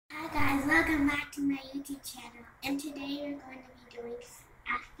guys, welcome back to my YouTube channel, and today we're going to be doing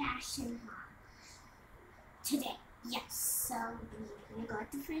a fashion haul. Today, yes, so we're going to go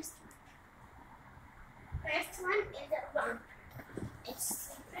with the first one. First one is a romper. It's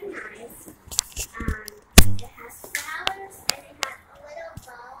super nice. It has flowers and it has a little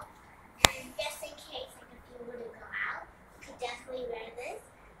bow, and just in case, like if you were to go out, you could definitely wear this.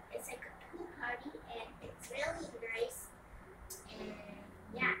 It's like a pool party and it's really nice, and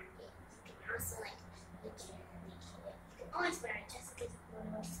yeah. Also, like, you can always wear it just because you want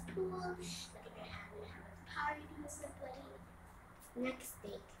to go to the pool, like if you're having a party with somebody. Next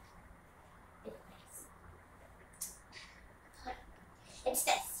thing is this. It's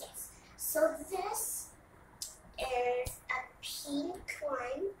this, yes. So this is a pink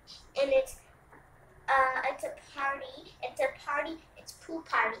one, and it's a party. It's pool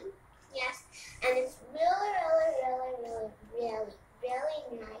party, yes, and it's really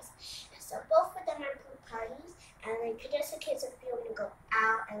nice. So both of them are pool parties, and like just in case if you want to go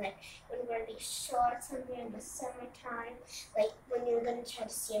out and like when you wear these shorts when you're in the summertime, like when you're gonna try to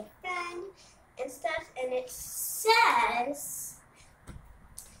see a friend and stuff, and it says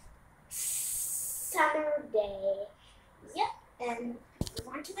summer day. Yep, and move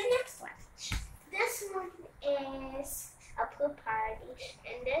on to the next one. This one is a pool party,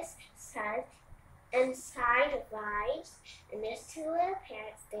 and this says inside vibes, and there's two little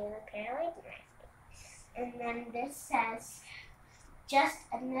parrots. They look really nice. And then this says just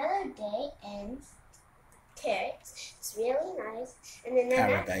another day in carrots. It's really nice. And then the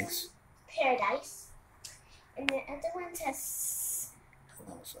Paradise. Paradise. And the other one says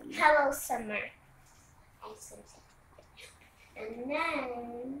Hello Summer. And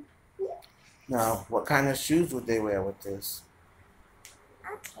then Now, what kind of shoes would they wear with this?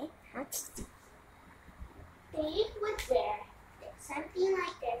 okay, let's see. They would wear something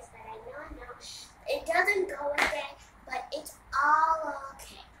like this, but I know it doesn't go with it, but it's all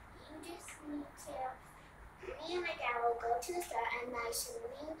okay. You just need to, me and my dad will go to the store and buy some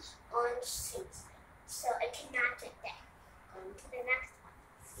new orange suits, so it can match it there. Going to the next one.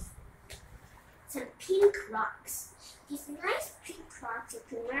 Some pink crocs. These nice pink crocs you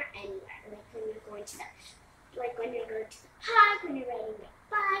can wear anywhere, like when you're going to the park, when you're riding your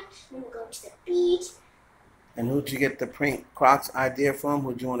bike, when you go to the beach. And who'd you get the pink Crocs idea from?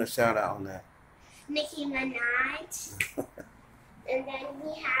 Who'd you want to shout out on that? Nicki Minaj. And then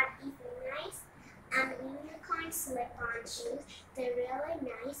we have these nice unicorn slip-on shoes. They're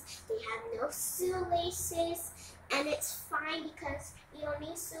really nice. They have no shoelaces, and it's fine because you don't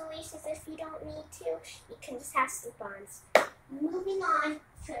need shoelaces if you don't need to. You can just have slip-ons. Moving on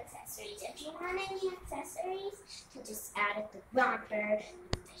to accessories. If you want any accessories to just add at the romper,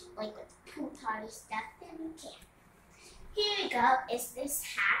 like with the pool party stuff, then you can. Here we go, is this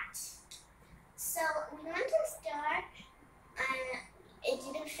hat. So we went to the store, it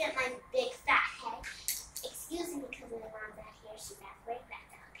didn't fit my big fat head. Excuse me because my mom's out here, she's at work,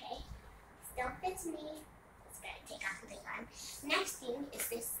 that's okay. Still fits me. It's gonna take off the big one. Next thing is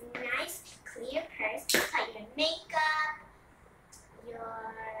this nice clear purse to put your makeup,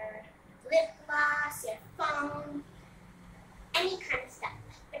 your lip gloss, your phone, any kind of stuff,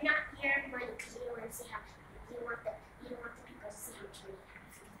 but not your money because you don't want to see how you don't want the people to see how much money you have.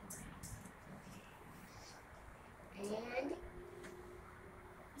 And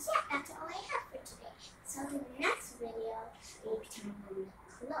yeah, that's all I have for today. So in the next video, we'll be trying on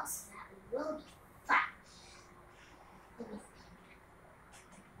the clothes. That will be fun.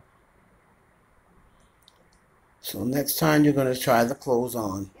 So next time you're going to try the clothes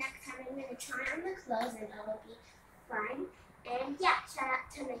on. Next time I'm going to try on the clothes, and it will be fun. And yeah, shout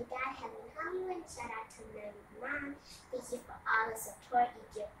out to my dad, having Hollywood. Shout out to my mom. Thank you for all the support you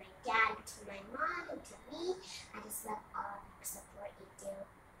give my dad, to my mom, and to me. I just love all the support you do.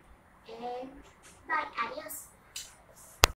 And bye, adios.